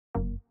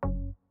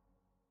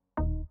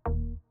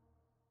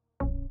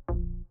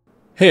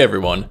Hey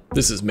everyone,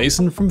 this is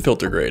Mason from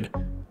FilterGrade.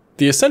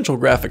 The Essential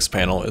Graphics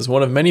panel is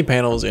one of many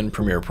panels in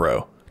Premiere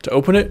Pro. To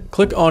open it,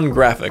 click on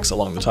Graphics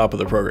along the top of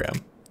the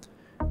program.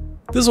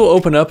 This will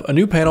open up a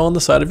new panel on the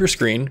side of your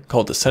screen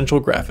called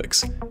Essential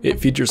Graphics. It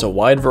features a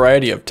wide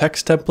variety of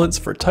text templates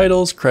for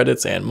titles,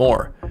 credits, and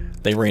more.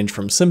 They range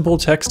from simple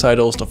text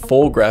titles to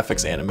full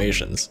graphics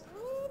animations.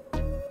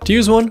 To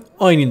use one,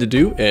 all you need to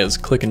do is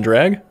click and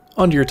drag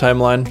onto your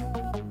timeline,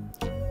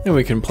 and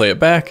we can play it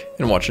back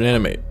and watch it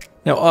animate.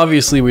 Now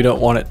obviously we don't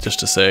want it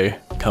just to say,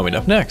 coming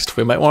up next.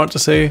 We might want it to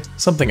say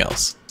something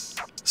else.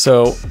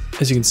 So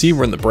as you can see,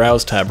 we're in the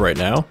Browse tab right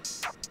now.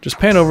 Just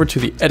pan over to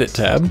the Edit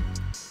tab,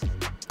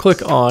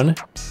 click on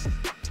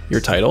your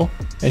title,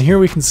 and here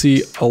we can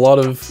see a lot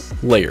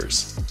of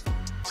layers.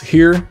 So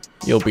here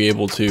you'll be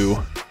able to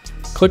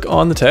click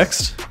on the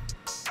text,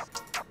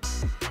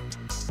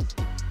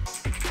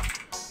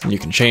 and you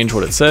can change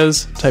what it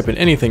says, type in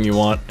anything you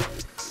want,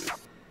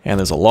 and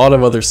there's a lot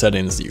of other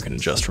settings that you can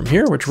adjust from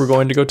here, which we're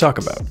going to go talk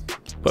about.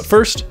 But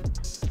first,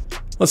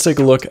 let's take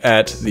a look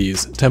at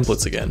these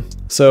templates again.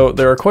 So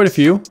there are quite a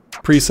few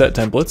preset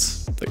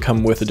templates that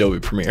come with Adobe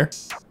Premiere,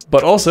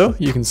 but also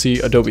you can see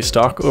Adobe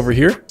Stock over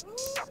here.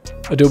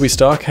 Adobe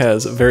Stock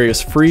has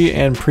various free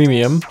and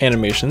premium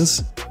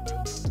animations.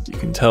 You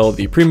can tell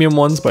the premium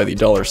ones by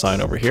the $sign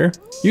over here.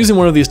 Using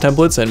one of these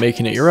templates and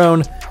making it your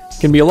own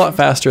can be a lot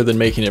faster than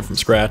making it from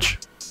scratch.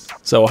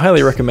 So I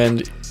highly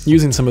recommend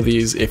using some of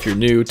these if you're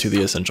new to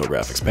the Essential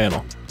Graphics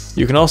panel.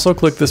 You can also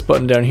click this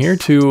button down here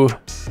to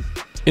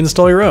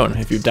install your own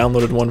if you've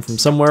downloaded one from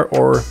somewhere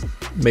or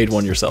made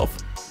one yourself.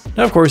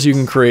 Now of course you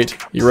can create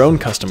your own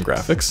custom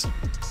graphics.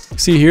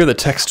 See here the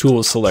text tool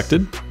is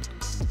selected.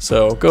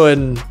 So go ahead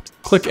and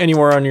click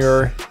anywhere on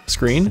your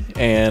screen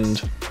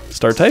and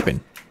start typing.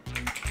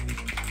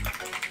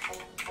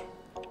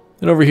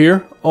 And over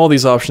here, all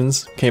these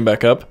options came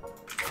back up.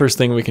 First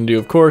thing we can do,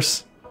 of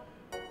course,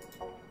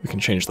 we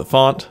can change the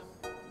font.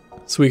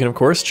 So we can, of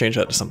course, change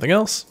that to something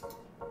else.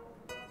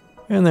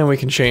 And then we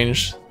can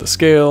change the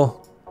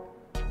scale,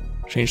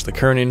 change the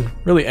kerning,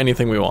 really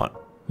anything we want.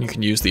 You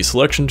can use the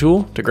selection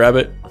tool to grab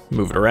it,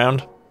 move it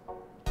around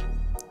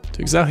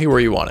to exactly where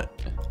you want it.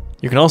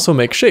 You can also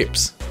make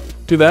shapes.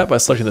 Do that by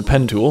selecting the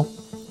pen tool.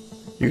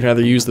 You can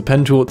either use the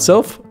pen tool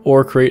itself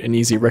or create an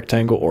easy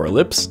rectangle or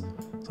ellipse.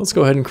 So let's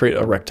go ahead and create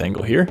a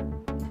rectangle here.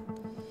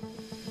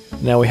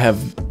 Now we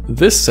have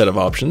this set of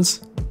options.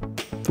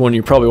 The one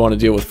you probably want to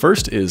deal with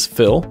first is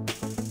fill.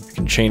 You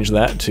can change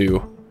that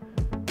to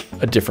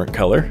a different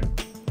color.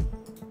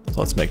 So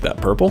let's make that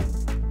purple.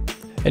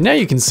 And now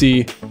you can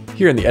see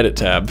here in the Edit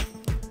tab,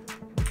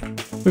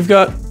 we've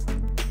got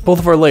both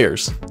of our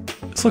layers.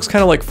 This looks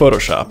kind of like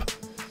Photoshop.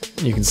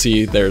 You can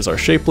see there's our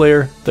shape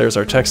layer, there's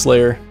our text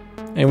layer,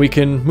 and we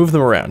can move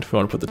them around. If we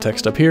want to put the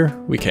text up here,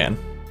 we can.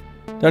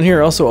 Down here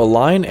are also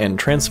align and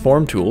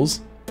transform tools.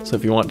 So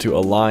if you want to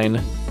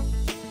align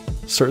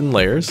certain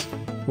layers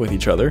with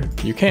each other,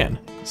 you can.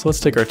 So let's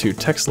take our two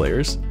text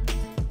layers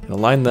and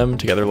align them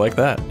together like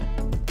that.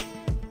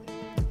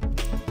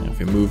 And if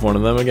we move one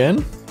of them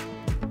again,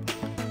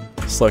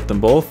 select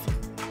them both,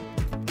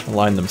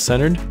 align them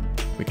centered,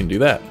 we can do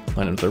that.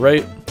 Line them to the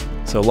right.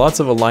 So lots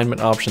of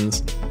alignment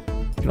options.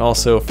 You can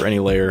also, for any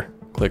layer,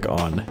 click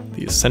on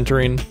these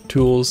centering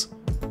tools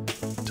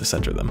to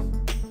center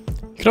them.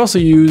 You can also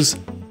use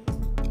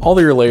all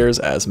of your layers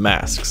as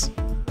masks.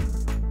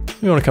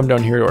 If we want to come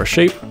down here to our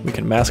shape, we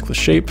can mask the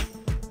shape,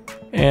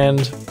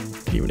 and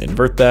even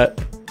invert that.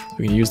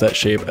 We can use that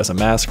shape as a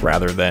mask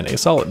rather than a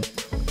solid.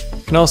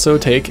 You can also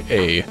take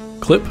a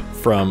clip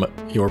from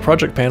your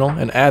project panel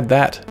and add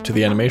that to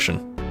the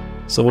animation.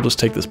 So we'll just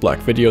take this black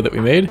video that we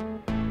made,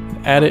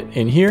 and add it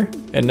in here,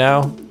 and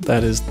now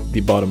that is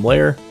the bottom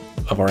layer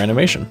of our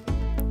animation.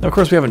 Now of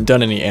course we haven't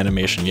done any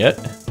animation yet,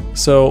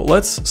 so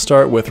let's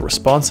start with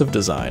responsive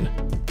design.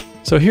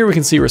 So here we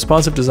can see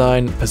responsive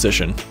design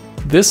position.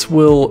 This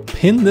will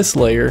pin this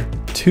layer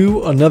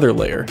to another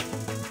layer.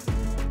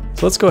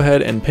 So let's go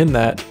ahead and pin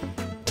that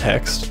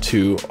text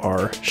to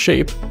our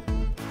shape.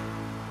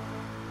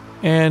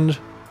 And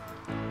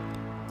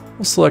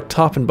we'll select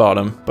top and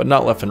bottom, but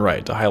not left and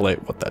right to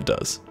highlight what that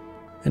does.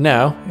 And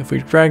now, if we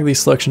drag the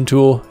selection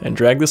tool and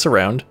drag this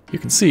around, you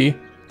can see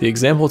the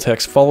example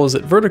text follows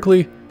it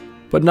vertically,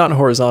 but not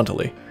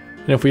horizontally.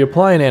 And if we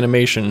apply an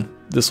animation,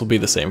 this will be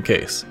the same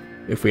case.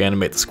 If we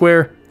animate the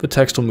square, the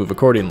text will move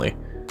accordingly.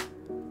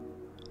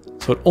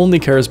 So it only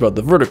cares about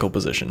the vertical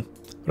position.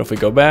 But if we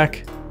go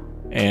back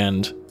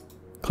and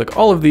click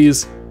all of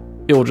these,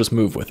 it will just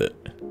move with it.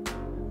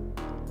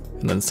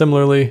 And then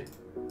similarly,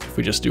 if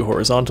we just do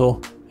horizontal,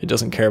 it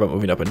doesn't care about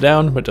moving up and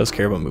down, but it does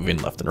care about moving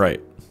left and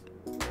right.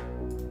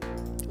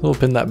 So we'll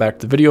pin that back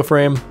to the video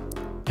frame,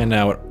 and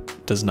now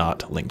it does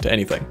not link to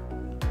anything.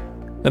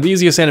 Now the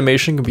easiest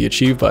animation can be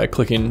achieved by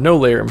clicking no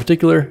layer in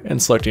particular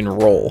and selecting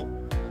roll.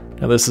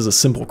 Now this is a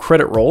simple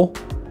credit roll,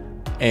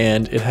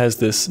 and it has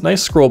this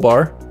nice scroll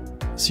bar,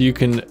 so you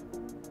can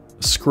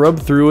scrub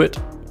through it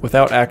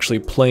without actually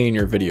playing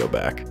your video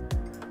back.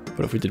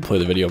 But if we did play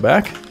the video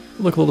back, it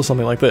would look a little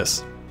something like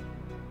this.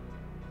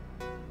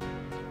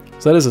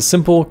 So that is a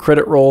simple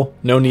credit roll,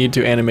 no need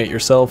to animate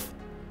yourself.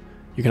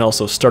 You can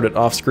also start it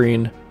off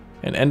screen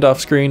and end off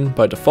screen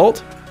by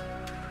default,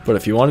 but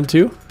if you wanted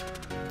to,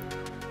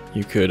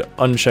 you could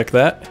uncheck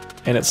that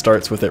and it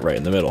starts with it right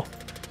in the middle.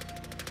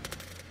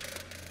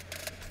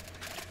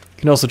 You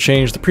can also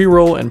change the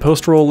pre-roll and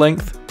post-roll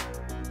length.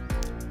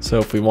 So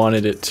if we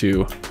wanted it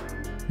to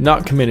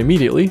not come in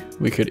immediately,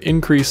 we could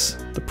increase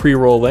the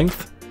pre-roll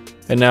length,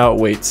 and now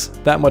it waits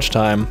that much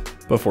time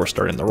before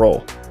starting the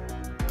roll,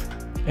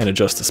 and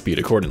adjust the speed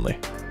accordingly.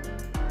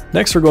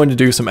 Next, we're going to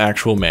do some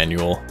actual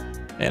manual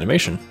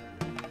animation.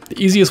 The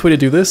easiest way to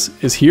do this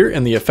is here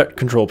in the Effect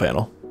Control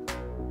panel.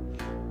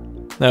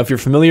 Now, if you're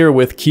familiar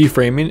with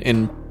keyframing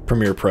in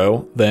Premiere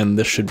Pro, then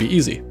this should be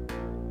easy.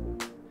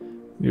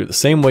 You do it the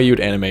same way you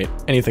would animate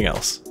anything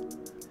else.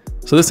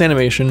 So this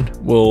animation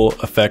will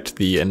affect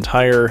the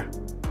entire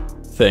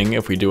thing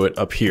if we do it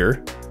up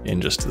here in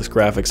just this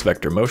graphics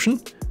vector motion.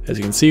 As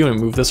you can see, when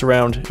we move this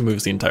around, it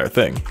moves the entire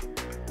thing.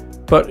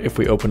 But if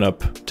we open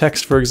up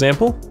text, for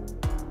example,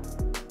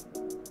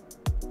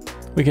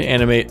 we can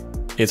animate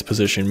its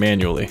position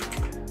manually.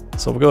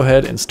 So we'll go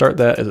ahead and start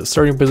that as a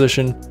starting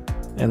position,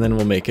 and then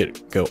we'll make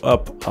it go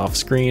up off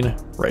screen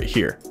right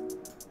here.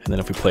 And then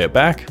if we play it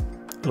back,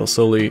 it'll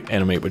slowly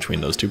animate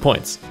between those 2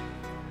 points.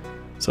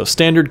 So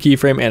standard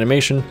keyframe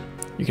animation,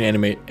 you can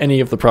animate any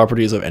of the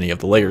properties of any of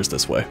the layers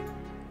this way.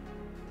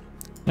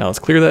 Now let's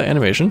clear that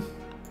animation,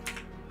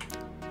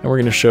 and we're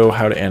going to show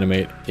how to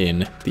animate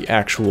in the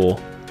actual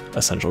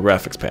Essential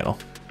Graphics panel.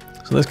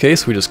 So in this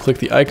case, we just click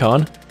the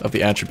icon of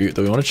the attribute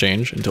that we want to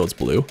change until it's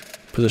blue.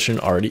 Position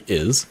already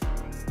is.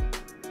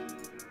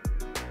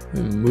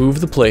 We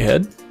move the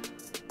playhead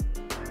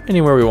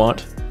anywhere we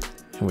want,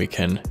 and we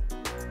can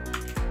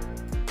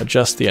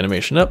adjust the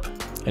animation up,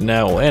 and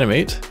now we'll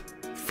animate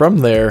from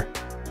there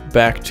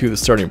back to the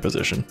starting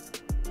position.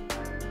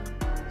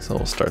 So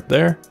we'll start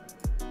there,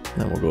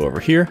 and then we'll go over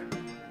here,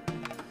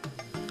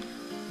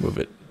 move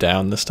it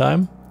down this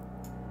time,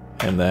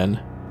 and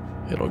then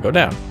it'll go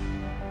down.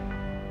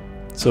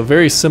 So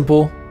very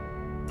simple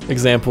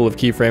example of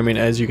keyframing.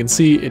 As you can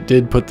see, it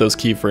did put those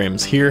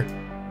keyframes here.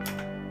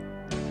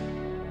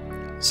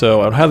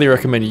 So I would highly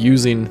recommend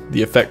using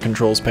the Effect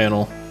Controls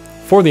panel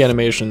for the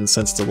animation,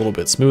 since it's a little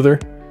bit smoother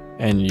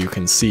and you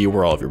can see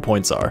where all of your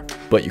points are.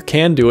 But you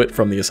can do it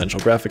from the Essential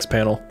Graphics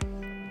panel.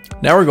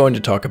 Now we're going to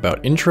talk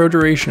about intro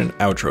duration and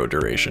outro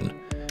duration.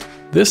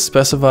 This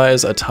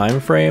specifies a time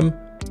frame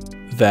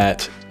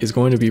that is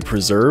going to be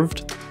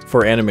preserved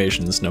for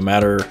animations no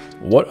matter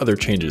what other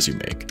changes you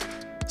make.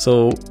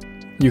 So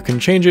you can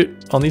change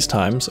it on these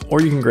times,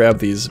 or you can grab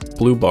these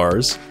blue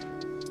bars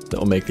that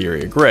will make the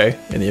area gray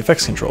in the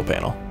Effects Control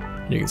panel.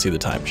 And you can see the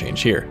time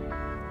change here.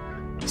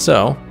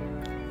 So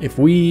if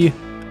we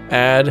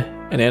add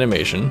an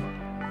animation,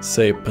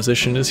 say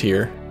position is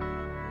here,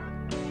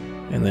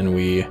 and then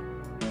we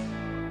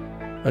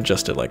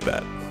adjust it like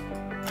that.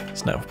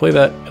 So now if we play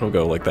that, it'll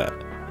go like that.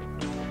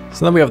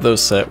 So now we have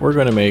those set, we're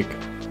going to make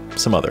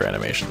some other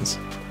animations.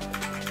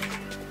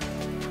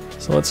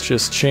 So let's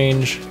just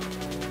change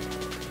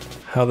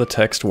how the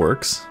text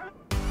works.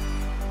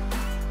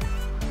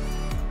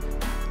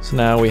 So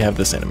now we have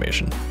this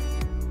animation.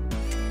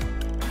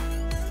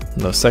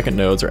 And those second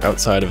nodes are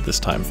outside of this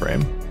time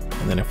frame.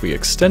 And then if we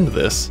extend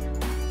this,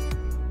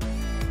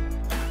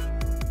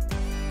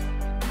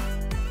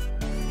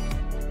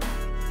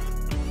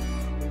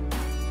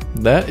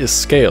 that is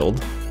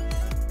scaled,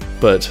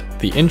 but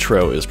the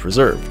intro is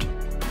preserved.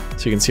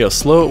 So you can see how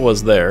slow it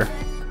was there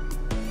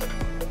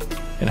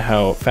and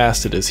how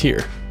fast it is here.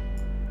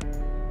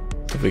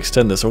 So if we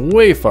extend this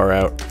way far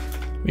out,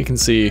 we can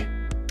see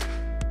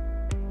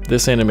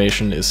this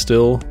animation is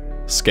still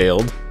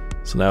scaled.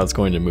 So now it's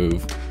going to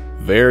move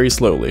very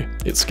slowly.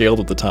 It's scaled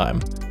with the time,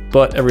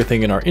 but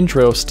everything in our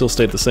intro still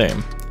stayed the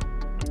same.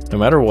 No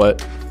matter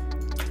what,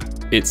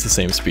 it's the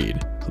same speed.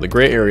 So the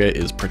gray area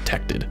is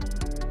protected.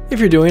 If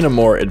you're doing a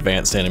more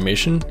advanced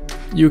animation,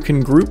 you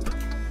can group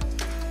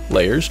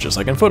layers just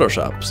like in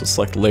Photoshop. So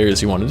select the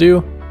layers you want to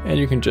do, and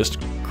you can just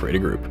create a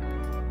group.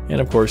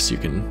 And of course, you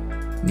can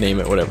name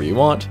it whatever you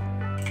want,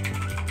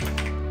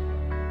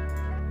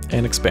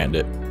 and expand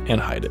it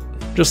and hide it,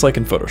 just like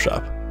in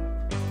Photoshop.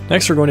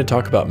 Next, we're going to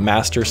talk about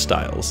master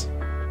styles.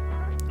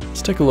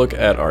 Let's take a look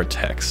at our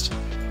text.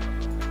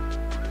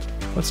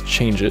 Let's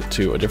change it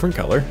to a different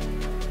color.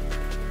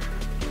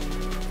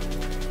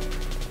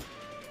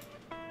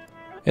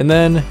 And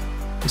then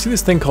you see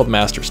this thing called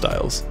master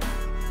styles.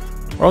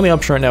 Our only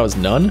option right now is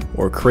none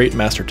or create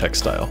master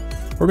text style.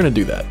 We're going to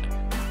do that.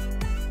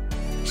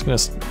 I'm just going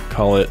to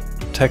call it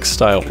text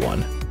style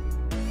 1.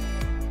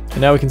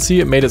 And now we can see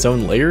it made its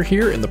own layer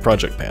here in the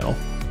project panel.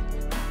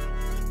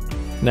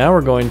 Now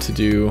we're going to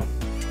do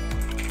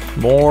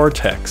more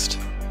text.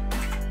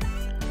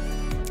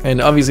 And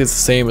obviously it's the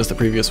same as the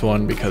previous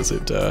one because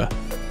it is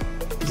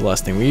the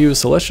last thing we use.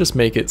 So let's just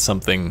make it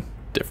something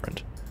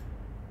different.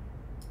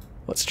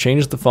 Let's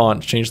change the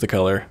font, change the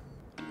color.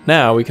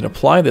 Now we can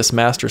apply this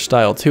master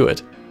style to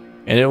it,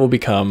 and it will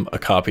become a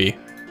copy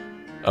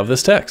of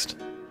this text.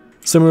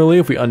 Similarly,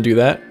 if we undo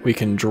that, we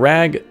can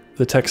drag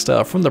the text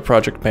style from the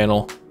project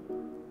panel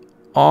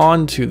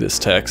onto this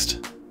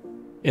text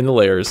in the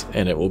layers,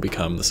 and it will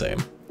become the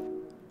same.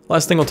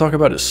 Last thing we'll talk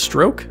about is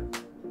stroke. So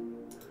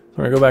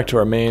we're gonna go back to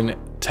our main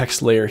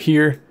text layer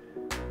here,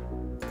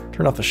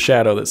 turn off the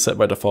shadow that's set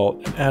by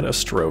default, and add a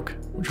stroke,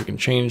 which we can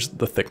change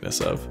the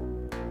thickness of.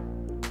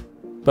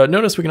 But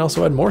notice we can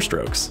also add more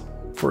strokes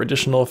for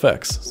additional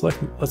effects. So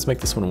let's make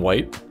this one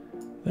white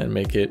and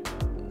make it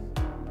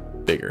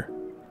bigger.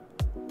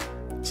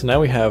 So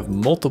now we have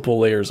multiple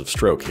layers of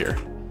stroke here.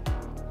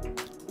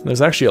 And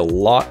there's actually a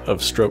lot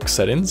of stroke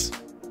settings.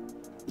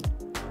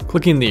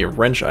 Clicking the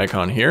wrench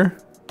icon here,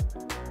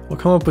 we'll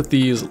come up with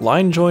these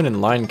line join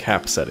and line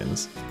cap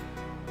settings.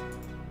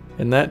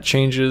 And that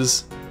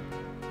changes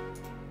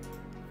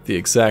the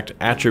exact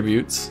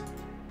attributes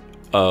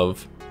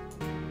of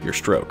your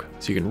stroke.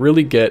 So you can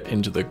really get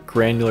into the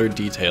granular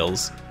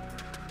details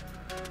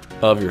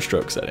of your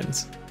stroke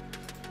settings.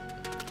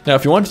 Now,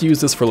 if you want to use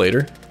this for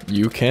later,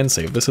 you can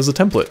save this as a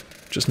template.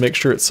 Just make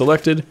sure it's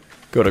selected,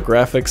 go to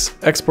graphics,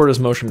 export as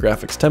motion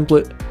graphics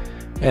template,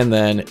 and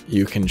then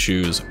you can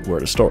choose where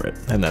to store it.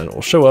 And then it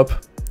will show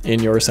up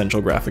in your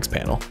Essential Graphics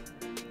panel.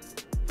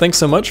 Thanks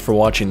so much for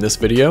watching this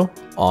video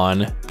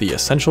on the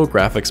Essential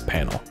Graphics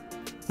panel.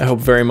 I hope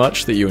very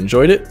much that you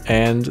enjoyed it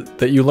and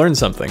that you learned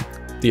something.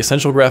 The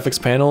Essential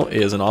Graphics panel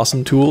is an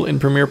awesome tool in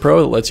Premiere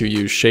Pro that lets you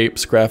use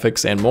shapes,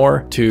 graphics, and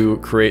more to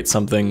create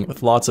something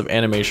with lots of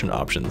animation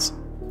options.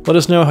 Let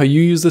us know how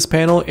you use this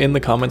panel in the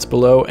comments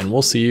below, and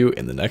we'll see you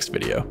in the next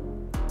video.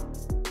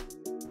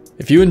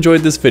 If you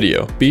enjoyed this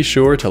video, be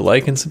sure to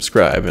like and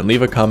subscribe and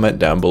leave a comment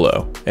down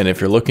below. And if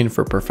you're looking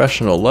for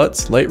professional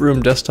LUTs,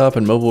 Lightroom desktop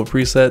and mobile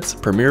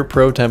presets, Premiere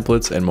Pro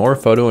templates, and more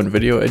photo and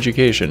video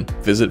education,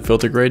 visit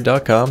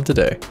FilterGrade.com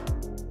today.